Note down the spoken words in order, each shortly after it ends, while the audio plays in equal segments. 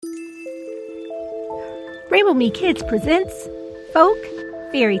Rainbow Me Kids presents Folk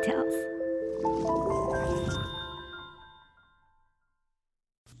Fairy Tales.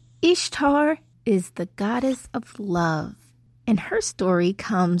 Ishtar is the goddess of love, and her story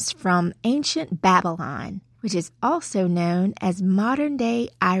comes from ancient Babylon, which is also known as modern-day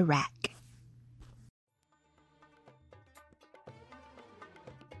Iraq.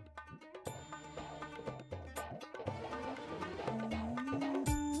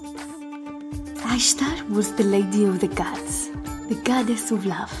 Ishtar was the lady of the gods, the goddess of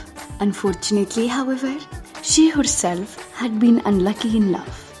love. Unfortunately, however, she herself had been unlucky in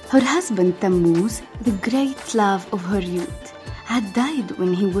love. Her husband Tammuz, the great love of her youth, had died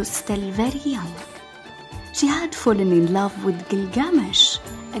when he was still very young. She had fallen in love with Gilgamesh,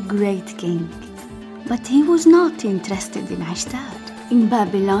 a great king, but he was not interested in Ishtar. In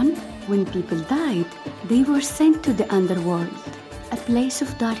Babylon, when people died, they were sent to the underworld, a place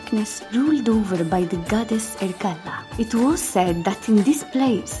of darkness ruled over by the goddess Irkalla. It was said that in this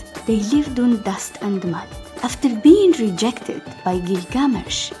place they lived on dust and mud. After being rejected by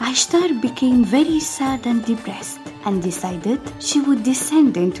Gilgamesh, Ishtar became very sad and depressed and decided she would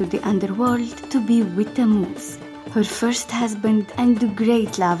descend into the underworld to be with Tammuz, her first husband and the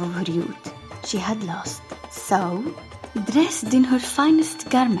great love of her youth she had lost. So, dressed in her finest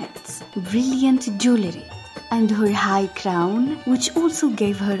garments, brilliant jewelry, and her high crown, which also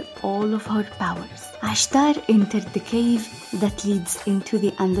gave her all of her powers, Ishtar entered the cave that leads into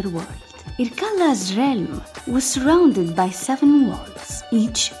the underworld. Irkalla's realm was surrounded by 7 walls,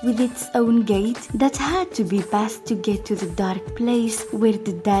 each with its own gate that had to be passed to get to the dark place where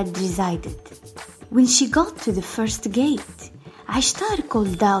the dead resided. When she got to the first gate, Ishtar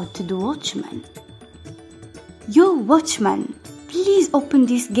called out to the watchman, "Yo, watchman, please open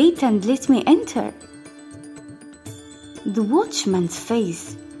this gate and let me enter." The watchman's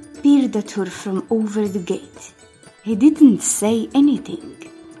face peered at her from over the gate. He didn't say anything,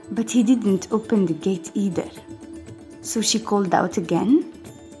 but he didn't open the gate either. So she called out again,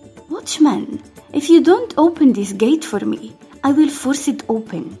 "Watchman, if you don't open this gate for me, I will force it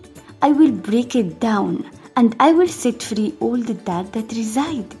open. I will break it down, and I will set free all the dead that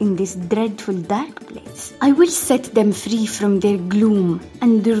reside in this dreadful dark place. I will set them free from their gloom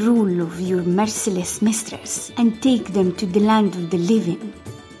and the rule of your merciless mistress, and take them to the land of the living.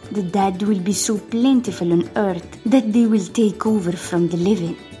 The dead will be so plentiful on earth that they will take over from the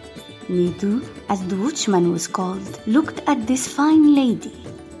living." Nidu, as the watchman was called, looked at this fine lady,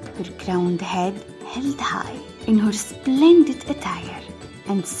 her crowned head held high in her splendid attire,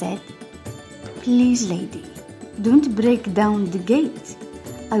 and said, "Please, lady, don't break down the gate.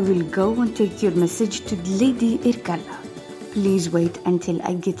 I will go and take your message to Lady Irkalla. Please wait until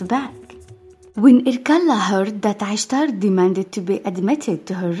I get back." When Irkalla heard that Ishtar demanded to be admitted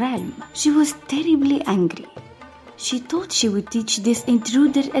to her realm, she was terribly angry. She thought she would teach this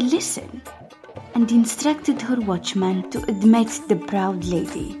intruder a lesson, and instructed her watchman to admit the proud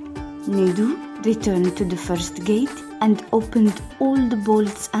lady. Nidu returned to the first gate and opened all the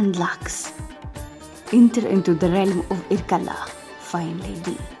bolts and locks. "Enter into the realm of Irkalla, fine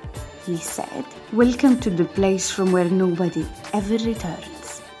lady," he said. "Welcome to the place from where nobody ever returns."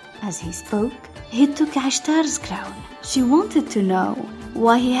 As he spoke, he took Ishtar's crown. She wanted to know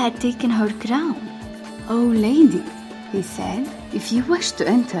why he had taken her crown. "Oh lady," he said, "if you wish to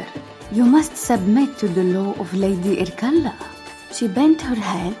enter, you must submit to the law of Lady Irkalla." She bent her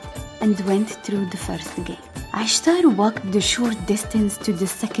head and went through the first gate. Ishtar walked the short distance to the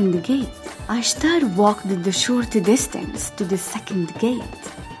second gate. Ishtar walked the short distance to the second gate.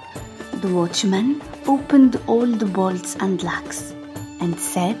 The watchman opened all the bolts and locks and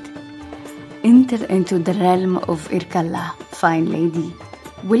said, "Enter into the realm of Irkalla, fine lady.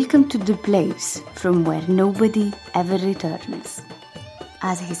 Welcome to the place from where nobody ever returns."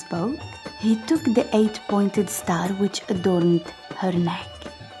 As he spoke, he took the 8-pointed star which adorned her neck.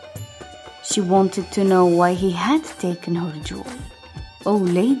 She wanted to know why he had taken her jewel. "Oh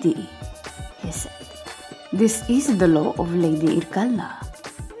lady," he said, "this is the law of Lady Irkalla."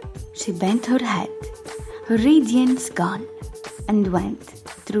 She bent her head, her radiance gone, and went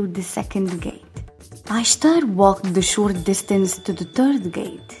through the second gate. Ishtar walked the short distance to the third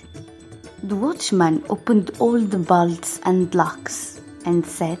gate. The watchman opened all the bolts and locks and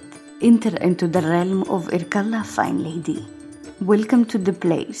said, "Enter into the realm of Irkalla, fine lady. Welcome to the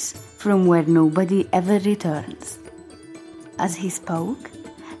place from where nobody ever returns." As he spoke,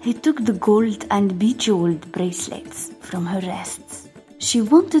 he took the gold and bejeweled bracelets from her wrists. She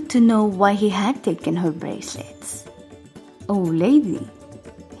wanted to know why he had taken her bracelets. "Oh lady,"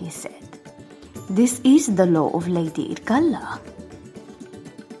 he said, "this is the law of Lady Irkalla."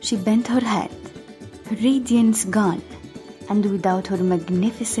 She bent her head, her radiance gone, and without her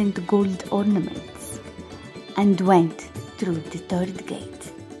magnificent gold ornaments, and went through the third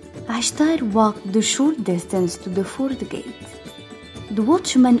gate. Ashtar walked the short distance to the fourth gate. The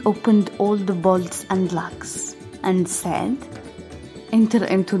watchman opened all the bolts and locks and said, "Enter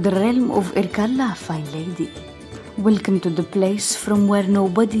into the realm of Irkalla, fine lady. Welcome to the place from where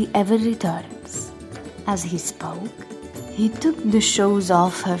nobody ever returns." As he spoke, he took the shoes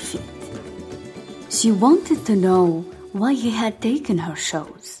off her feet. She wanted to know why he had taken her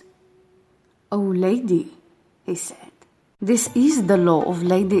shoes. "Oh, lady," he said, "this is the law of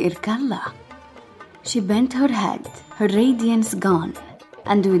Lady Irkalla." She bent her head, her radiance gone,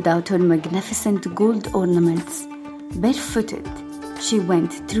 and without her magnificent gold ornaments, barefooted, she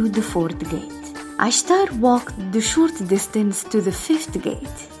went through the fourth gate. Ashtar walked the short distance to the fifth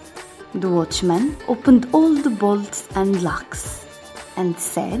gate. The watchman opened all the bolts and locks and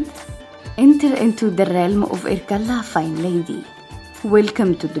said, "Enter into the realm of Irkalla, fine lady.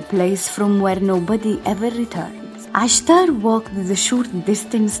 Welcome to the place from where nobody ever returns." Ashtar walked the short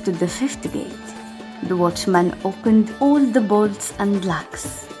distance to the fifth gate. The watchman opened all the bolts and locks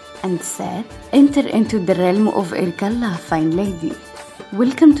and said, "Enter into the realm of Irkalla, fine lady.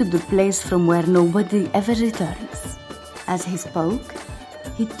 Welcome to the place from where nobody ever returns." As he spoke,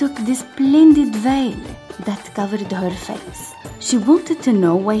 he took the splendid veil that covered her face. She wanted to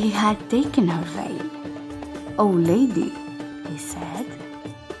know why he had taken her veil. "Oh, lady," he said,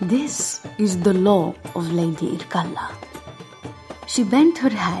 "this is the law of Lady Irkalla." She bent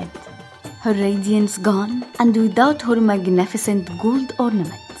her head, her radiance gone, and without her magnificent gold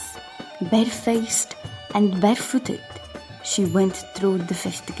ornaments, barefaced and barefooted, she went through the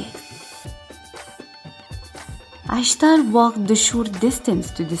fifth gate. Ashtar walked the short distance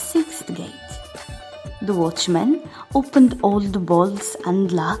to the sixth gate. The watchman opened all the bolts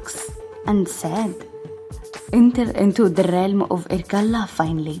and locks and said, "Enter into the realm of Irkalla,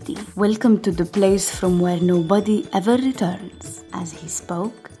 fine lady. Welcome to the place from where nobody ever returns." As he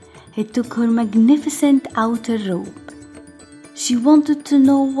spoke, he took her magnificent outer robe. She wanted to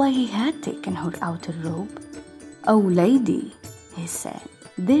know why he had taken her outer robe. "Oh, lady," he said,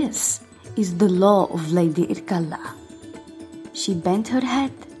 "this is the law of Lady Irkalla." She bent her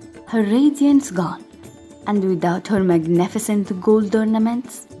head, her radiance gone, and without her magnificent gold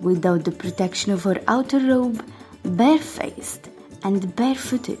ornaments, without the protection of her outer robe, barefaced and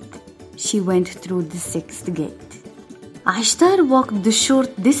barefooted, she went through the sixth gate. Ashtar walked the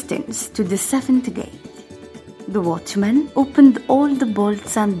short distance to the seventh gate. The watchman opened all the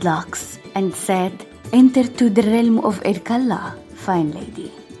bolts and locks and said, "Enter to the realm of Irkalla, fine lady.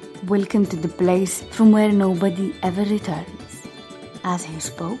 Welcome to the place from where nobody ever returns." As he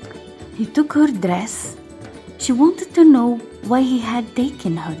spoke, he took her dress. She wanted to know why he had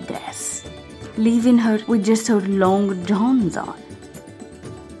taken her dress, leaving her with just her long johns on.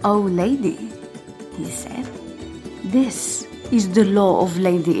 "Oh, lady," he said, "this is the law of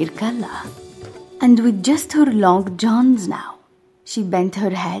Lady Irkalla." And with just her long johns now, she bent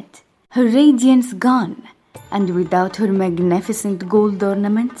her head, her radiance gone, and without her magnificent gold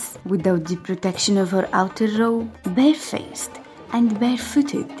ornaments, without the protection of her outer robe, barefaced and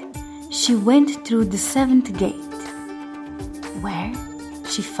barefooted, she went through the seventh gate, where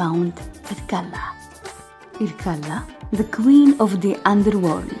she found Irkalla. Irkalla, the queen of the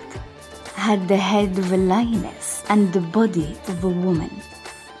underworld, had the head of a lioness and the body of a woman.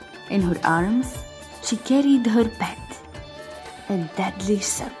 In her arms, she carried her pet, a deadly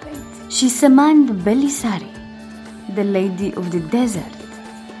serpent. She summoned Belisari, the lady of the desert,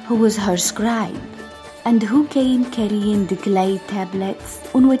 who was her scribe, and who came carrying the clay tablets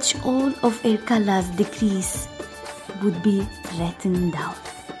on which all of Irkalla's decrees would be written down.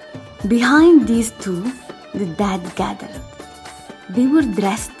 Behind these two, the dead gathered. They were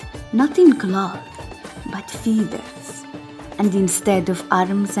dressed not in cloth, but feathers, and instead of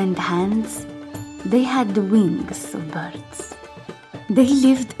arms and hands, they had the wings of birds. They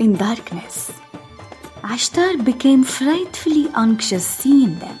lived in darkness. Ashtar became frightfully anxious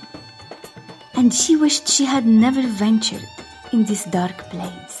seeing them, and she wished she had never ventured in this dark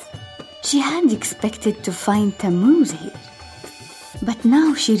place. She had expected to find Tammuz here, but now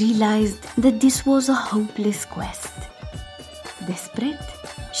she realized that this was a hopeless quest. Desperate,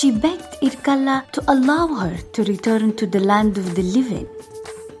 she begged Irkalla to allow her to return to the land of the living.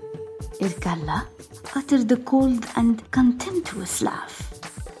 Irkalla uttered a cold and contemptuous laugh,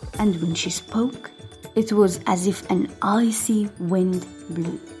 and when she spoke, it was as if an icy wind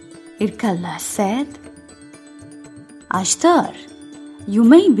blew. Irkalla said, "Ashtar, you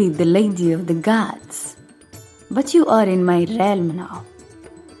may be the lady of the gods, but you are in my realm now,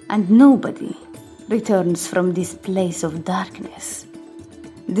 and nobody, returns from this place of darkness.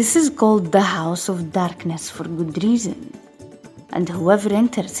 This is called the house of darkness for good reason. And whoever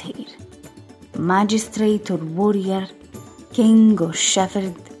enters here, magistrate or warrior, king or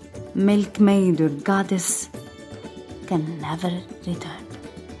shepherd, milkmaid or goddess, can never return.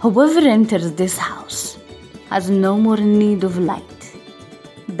 Whoever enters this house has no more need of light.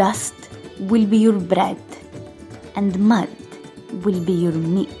 Dust will be your bread, and mud will be your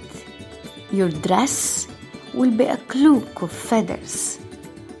meat. Your dress will be a cloak of feathers.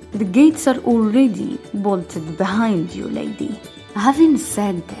 The gates are already bolted behind you, lady. Having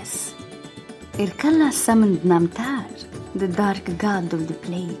said this, Irkalla summoned Namtar, the dark god of the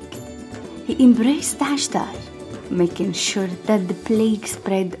plague. He embraced Ashtar, making sure that the plague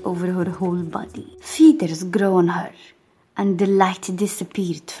spread over her whole body. Feathers grew on her, and the light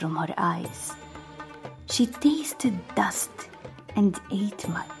disappeared from her eyes. She tasted dust and ate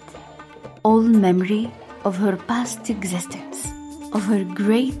mud. All memory of her past existence, of her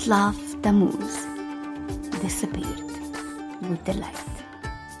great love, Tammuz, disappeared with the light.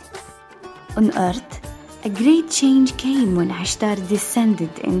 On earth, a great change came when Ashtar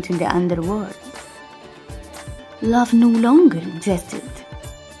descended into the underworld. Love no longer existed.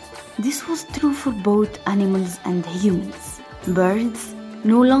 This was true for both animals and humans. Birds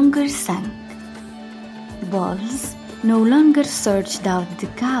no longer sang. Bulls no longer searched out the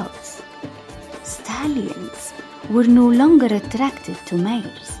cows. Stallions were no longer attracted to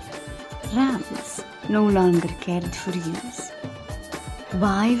mares. Rams no longer cared for ewes.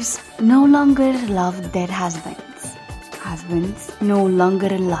 Wives no longer loved their husbands. Husbands no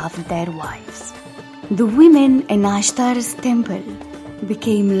longer loved their wives. The women in Ashtar's temple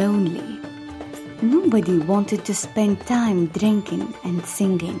became lonely. Nobody wanted to spend time drinking and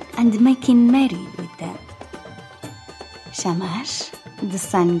singing and making merry with them. Shamash, the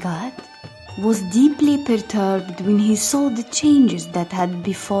sun god, was deeply perturbed when he saw the changes that had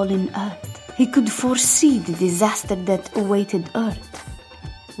befallen Earth. He could foresee the disaster that awaited Earth.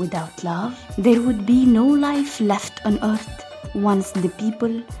 Without love, there would be no life left on Earth once the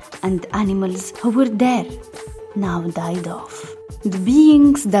people and animals who were there now died off. The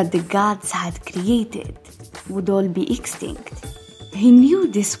beings that the gods had created would all be extinct. He knew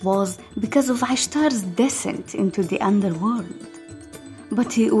this was because of Ashtar's descent into the underworld.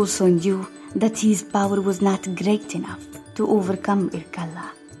 But he also knew that his power was not great enough to overcome Irkalla.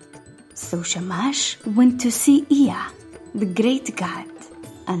 So Shamash went to see Ea, the great god,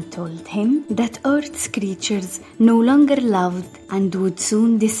 and told him that Earth's creatures no longer loved and would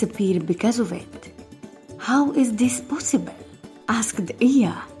soon disappear because of it. How is this possible? Asked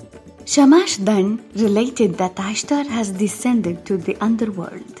Ea. Shamash then related that Ashtar has descended to the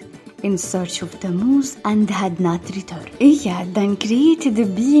underworld in search of Tammuz and had not returned. Ea then created a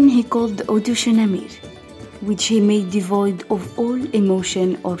being he called Udushanamir, which he made devoid of all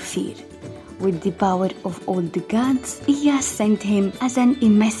emotion or fear. With the power of all the gods, Ea sent him as an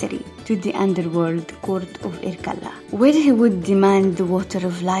emissary to the underworld court of Irkalla, where he would demand the water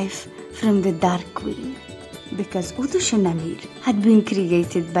of life from the Dark Queen. Because Udushanamir had been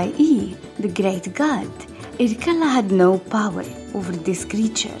created by Ea, the great god, Irkalla had no power over this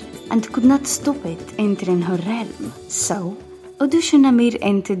creature and could not stop it entering her realm. So, Udushanamir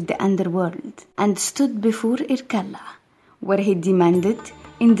entered the underworld and stood before Irkalla, where he demanded,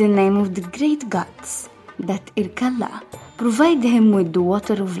 in the name of the great gods, that Irkalla provide him with the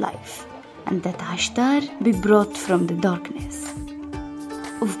water of life and that Ashtar be brought from the darkness.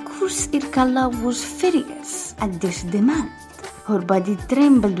 Of course, Irkalla was furious at this demand. Her body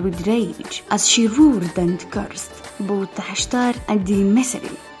trembled with rage as she roared and cursed both Ashtar and the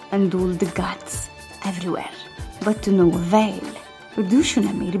emissary and all the gods everywhere. But to no avail.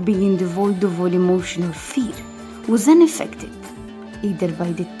 Udushanamir, being devoid of all emotion or fear, was unaffected either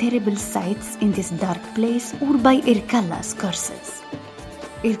by the terrible sights in this dark place or by Irkalla's curses.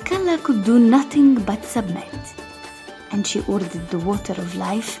 Irkalla could do nothing but submit, and she ordered the water of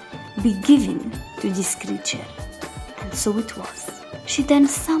life be given to this creature. And so it was. She then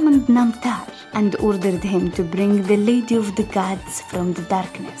summoned Namtar and ordered him to bring the Lady of the Gods from the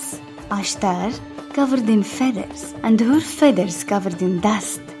darkness. Ashtar, covered in feathers, and her feathers covered in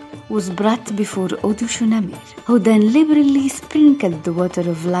dust, was brought before Udushanamir, who then liberally sprinkled the water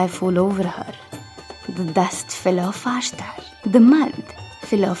of life all over her. The dust fell off Ashtar, the mud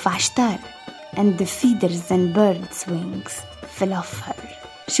fell off Ashtar, and the feathers and birds' wings fell off her.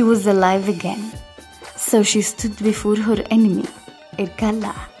 She was alive again. So she stood before her enemy,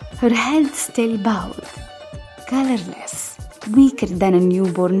 Irkalla, her head still bowed, colorless, weaker than a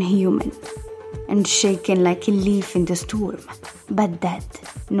newborn human, and shaken like a leaf in the storm, but dead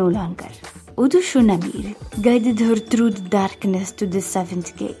no longer. Udushunamir guided her through the darkness to the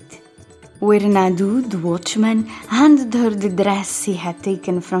 7th gate, where Nadu, the watchman, handed her the dress he had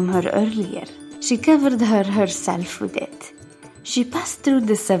taken from her earlier. She covered her herself with it. She passed through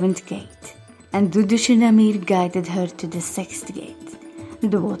the 7th gate, and Udushunamir guided her to the 6th gate.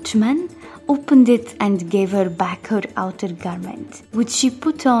 The watchman opened it and gave her back her outer garment, which she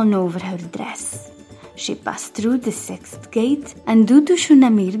put on over her dress. She passed through the 6th gate, and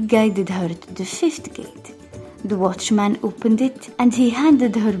Udushunamir guided her to the 5th gate. The watchman opened it, and he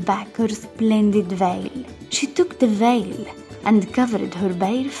handed her back her splendid veil. She took the veil and covered her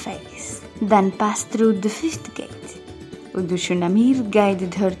bare face, then passed through the 5th gate. Udushunamir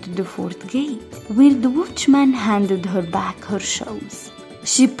guided her to the 4th gate, where the watchman handed her back her shoes.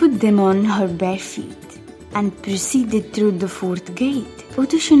 She put them on her bare feet and proceeded through the 4th gate.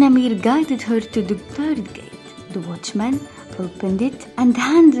 Udushunamir guided her to the 3rd gate. The watchman opened it and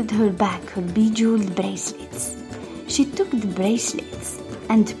handed her back her bejeweled bracelets. She took the bracelets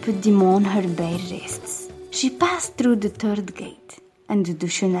and put them on her bare wrists. She passed through the 3rd gate, and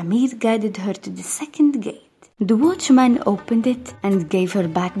Udushunamir guided her to the 2nd gate. The watchman opened it and gave her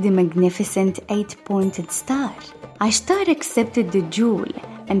back the magnificent 8-pointed star. Ashtar accepted the jewel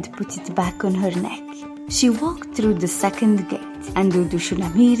and put it back on her neck. She walked through the 2nd gate, and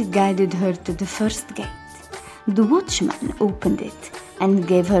Udushunamir guided her to the 1st gate. The watchman opened it and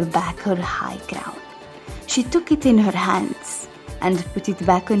gave her back her high crown. She took it in her hands and put it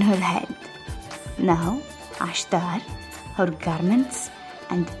back on her head. Now, Ashtar, her garments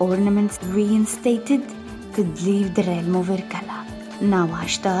and ornaments reinstated, could leave the realm of Irkalla. Now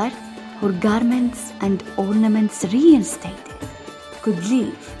Ashtar, her garments and ornaments reinstated, could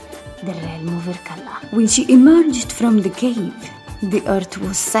leave the realm of Irkalla. When she emerged from the cave, the earth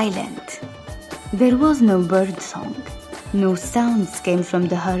was silent. There was no bird song. No sounds came from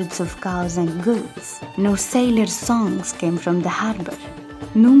the herds of cows and goats. No sailor songs came from the harbor.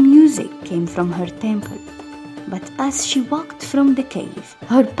 No music came from her temple. But as she walked from the cave,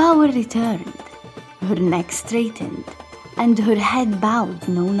 her power returned. Her neck straightened, and her head bowed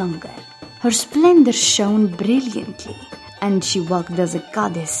no longer. Her splendor shone brilliantly, and she walked as a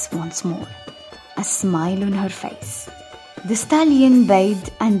goddess once more, a smile on her face. The stallion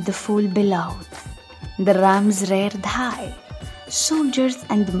bayed and the foal bellowed. The rams reared high. Soldiers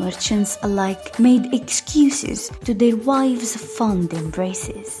and merchants alike made excuses to their wives' fond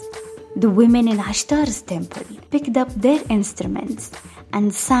embraces. The women in Ashtar's temple picked up their instruments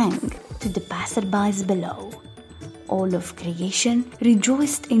and sang to the passerbys below. All of creation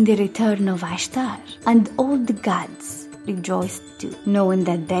rejoiced in the return of Ashtar, and all the gods rejoiced too, knowing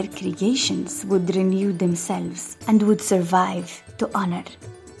that their creations would renew themselves and would survive to honor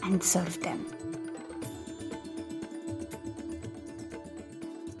and serve them.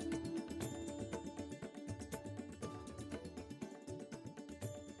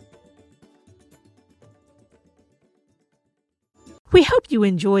 We hope you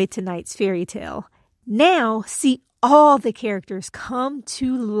enjoyed tonight's fairy tale. Now see all the characters come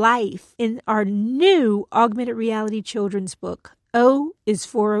to life in our new augmented reality children's book, O is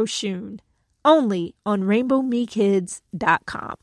for Oshun, only on RainbowMeKids.com.